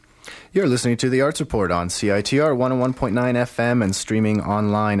You're listening to The Arts Report on CITR 101.9 FM and streaming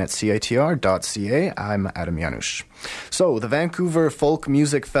online at citr.ca. I'm Adam Janusz. So, the Vancouver Folk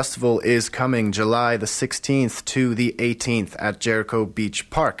Music Festival is coming July the 16th to the 18th at Jericho Beach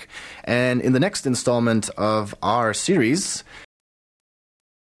Park. And in the next installment of our series,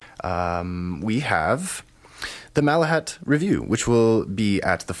 we have the Malahat Review, which will be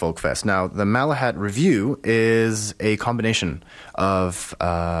at the Folk Fest. Now, the Malahat Review is a combination of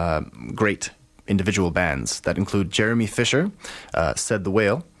great individual bands that include Jeremy Fisher, Said the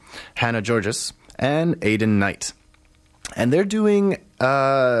Whale, Hannah Georges, and Aidan Knight. And they're doing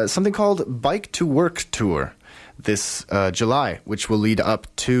something called Bike to Work Tour this July, which will lead up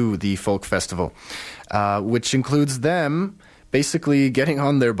to the Folk Festival, which includes them basically getting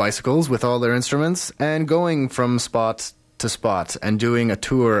on their bicycles with all their instruments and going from spot to spot and doing a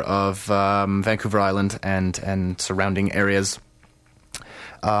tour of Vancouver Island and surrounding areas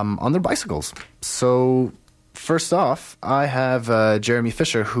on their bicycles. So first off, I have Jeremy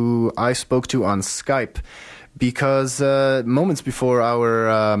Fisher, who I spoke to on Skype because moments before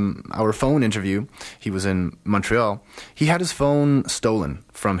our phone interview, he was in Montreal, he had his phone stolen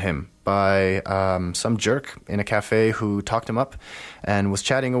from him by some jerk in a cafe who talked him up and was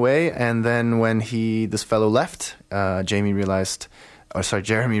chatting away. And then when this fellow left, Jeremy realized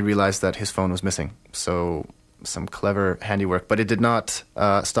that his phone was missing. So some clever handiwork, but it did not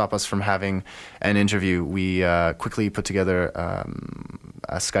stop us from having an interview. We quickly put together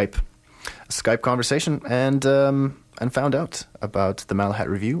a Skype conversation and found out about the Malahat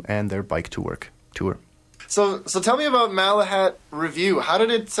Review and their Bike to Work tour. So tell me about Malahat Review. How did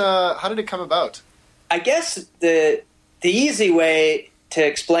it come about? I guess the easy way to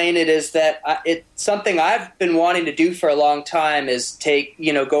explain it is that it's something I've been wanting to do for a long time. Is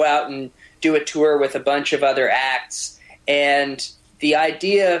go out and do a tour with a bunch of other acts, and the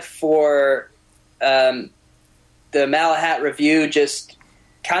idea for the Malahat Review just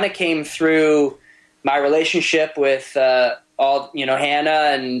kind of came through my relationship with Hannah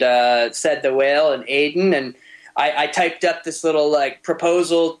and Said the Whale and Aidan, and I typed up this little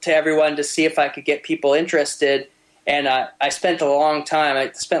proposal to everyone to see if I could get people interested, and I spent a long time.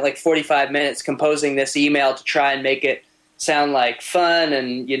 I spent 45 minutes composing this email to try and make it sound like fun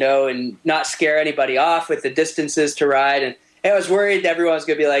and and not scare anybody off with the distances to ride, and I was worried everyone was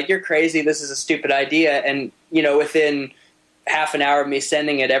going to be like, "You're crazy, this is a stupid idea," and within half an hour of me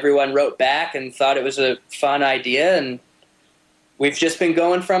sending it, everyone wrote back and thought it was a fun idea, and we've just been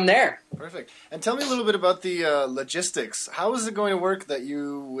going from there. Perfect. And tell me a little bit about the logistics. How is it going to work that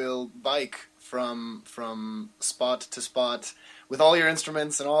you will bike from spot to spot with all your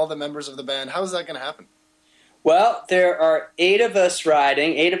instruments and all the members of the band? How is that going to happen? Well, there are 8 of us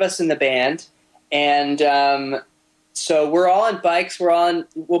riding, 8 of us in the band, and so we're all on bikes. Some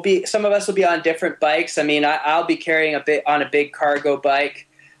of us will be on different bikes. I mean, I'll be carrying on a big cargo bike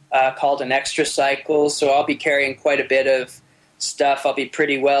called an extra cycle, so I'll be carrying quite a bit of stuff. I'll be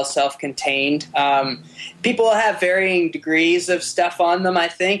pretty well self-contained. People will have varying degrees of stuff on them, I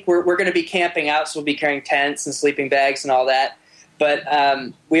think. We're going to be camping out, so we'll be carrying tents and sleeping bags and all that. But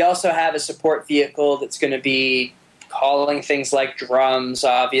we also have a support vehicle that's going to be hauling things like drums,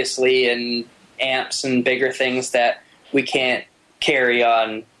 obviously, and amps and bigger things that we can't carry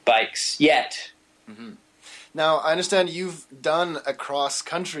on bikes yet. Mm-hmm. Now, I understand you've done a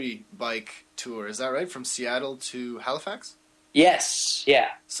cross-country bike tour. Is that right? From Seattle to Halifax? Yes, yeah.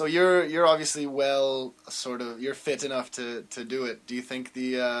 So you're obviously you're fit enough to do it. Do you think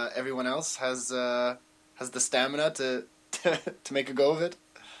everyone else has the stamina to make a go of it?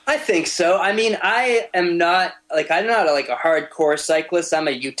 I think so. I mean, I'm not a hardcore cyclist. I'm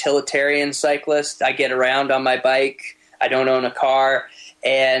a utilitarian cyclist. I get around on my bike. I don't own a car.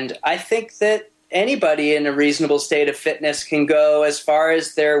 And I think that anybody in a reasonable state of fitness can go as far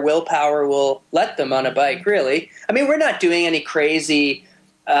as their willpower will let them on a bike, really. I mean, we're not doing any crazy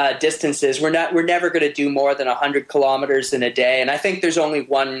distances. We're never going to do more than 100 kilometers in a day. And I think there's only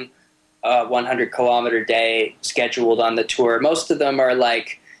one 100-kilometer day scheduled on the tour. Most of them are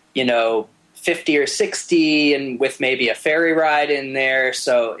 50 or 60 and with maybe a ferry ride in there.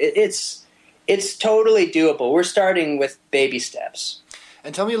 So it's totally doable. We're starting with baby steps.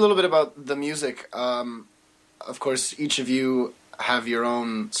 And tell me a little bit about the music. Of course, each of you have your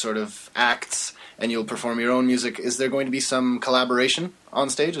own sort of acts, and you'll perform your own music. Is there going to be some collaboration on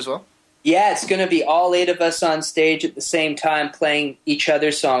stage as well? Yeah, it's going to be all 8 of us on stage at the same time playing each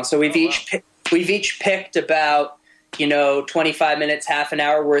other's songs. So we've each picked about 25 minutes, half an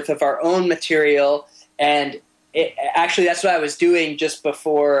hour worth of our own material, and actually that's what I was doing just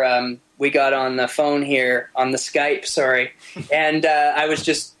before we got on the phone here, on the Skype, sorry. And I was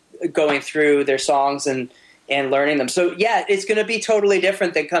just going through their songs and learning them. So yeah, it's going to be totally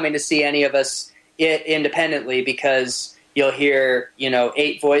different than coming to see any of us independently, because you'll hear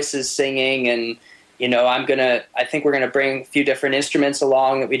 8 voices singing, and I think we're going to bring a few different instruments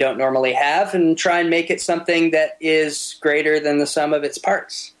along that we don't normally have, and try and make it something that is greater than the sum of its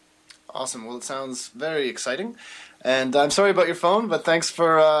parts. Awesome. Well, it sounds very exciting. And I'm sorry about your phone, but thanks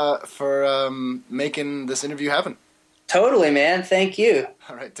for making this interview happen. Totally, man. Thank you.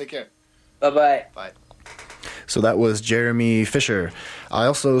 All right. Take care. Bye-bye. Bye. So that was Jeremy Fisher. I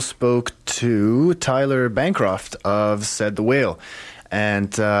also spoke to Tyler Bancroft of Said the Whale,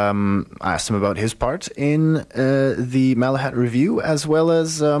 and I asked him about his part in the Malahat Review, as well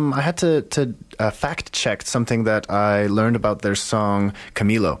as I had to fact-check something that I learned about their song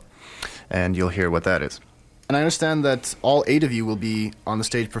Camilo, and you'll hear what that is. And I understand that all 8 of you will be on the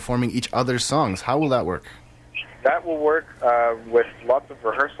stage performing each other's songs. How will that work? That will work with lots of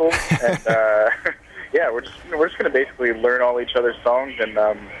rehearsals, and yeah, we're just going to basically learn all each other's songs, and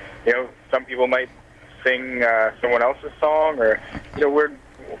some people might sing someone else's song, or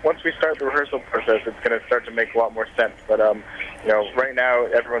once we start the rehearsal process, it's going to start to make a lot more sense. But right now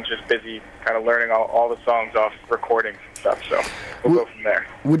everyone's just busy kind of learning all the songs off recordings and stuff. So we'll go from there.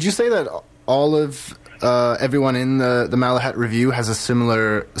 Would you say that all of everyone in the Malahat Review has a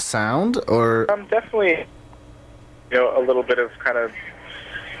similar sound, or definitely a little bit of kind of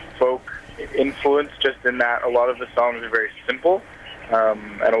folk influence, just in that a lot of the songs are very simple,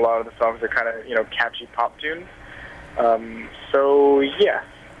 and a lot of the songs are kind of catchy pop tunes. So yeah.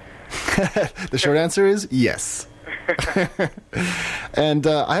 The short answer is yes. And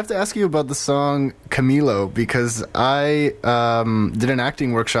I have to ask you about the song Camilo, because I did an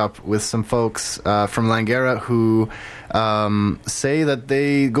acting workshop with some folks from Langara who say that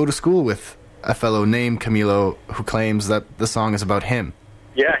they go to school with a fellow named Camilo who claims that the song is about him.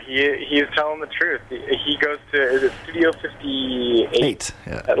 Yeah, he's telling the truth. He goes to, is it Studio 58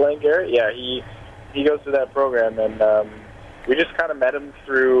 at Langara? Yeah, he goes to that program, and we just kind of met him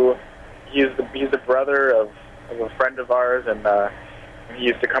through. He's the brother of a friend of ours, and he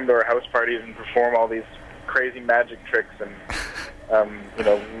used to come to our house parties and perform all these crazy magic tricks, and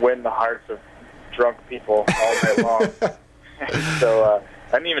win the hearts of drunk people all night long. So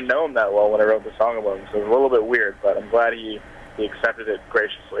I didn't even know him that well when I wrote the song about him, so it was a little bit weird, but I'm glad he accepted it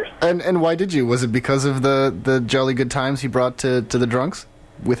graciously. And why did you? Was it because of the jolly good times he brought to the drunks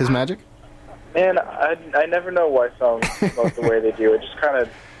with his magic? Man, I never know why songs go the way they do. It just kind of,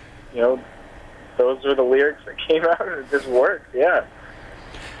 those are the lyrics that came out, and it just worked, yeah.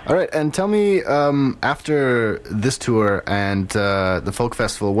 All right, and tell me, after this tour and the folk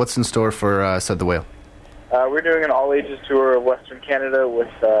festival, what's in store for Said the Whale? We're doing an all-ages tour of Western Canada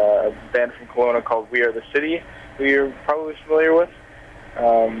with a band from Kelowna called We Are the City, who you're probably familiar with.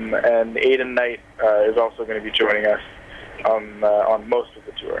 And Aiden Knight is also going to be joining us on most of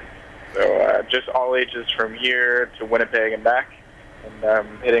the tour. So just all ages from here to Winnipeg and back, and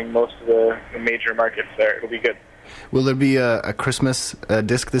hitting most of the major markets there. It'll be good. Will there be a Christmas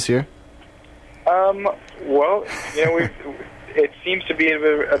disc this year? Well, it seems to be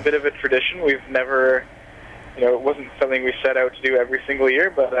a bit of a tradition. We've never, it wasn't something we set out to do every single year,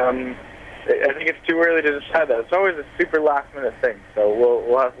 but I think it's too early to decide that. It's always a super last-minute thing, so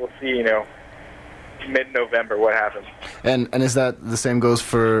we'll see, mid-November what happens. And is that the same goes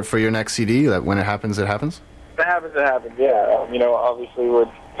for your next CD, that when it happens, it happens? If it happens, it happens, yeah. Obviously we're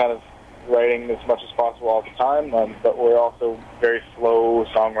kind of writing as much as possible all the time, but we're also very slow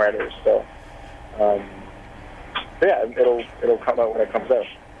songwriters, so yeah, it'll come out when it comes out.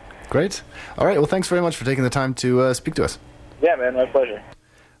 Great. All right, well, thanks very much for taking the time to speak to us. Yeah, man, my pleasure.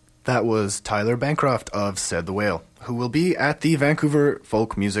 That was Tyler Bancroft of Said the Whale, who will be at the Vancouver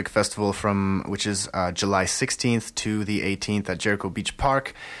Folk Music Festival which is July 16th to the 18th at Jericho Beach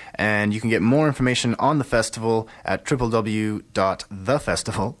Park. And you can get more information on the festival at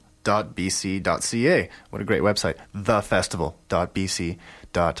www.thefestival.bc.ca. What a great website,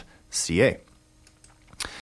 thefestival.bc.ca.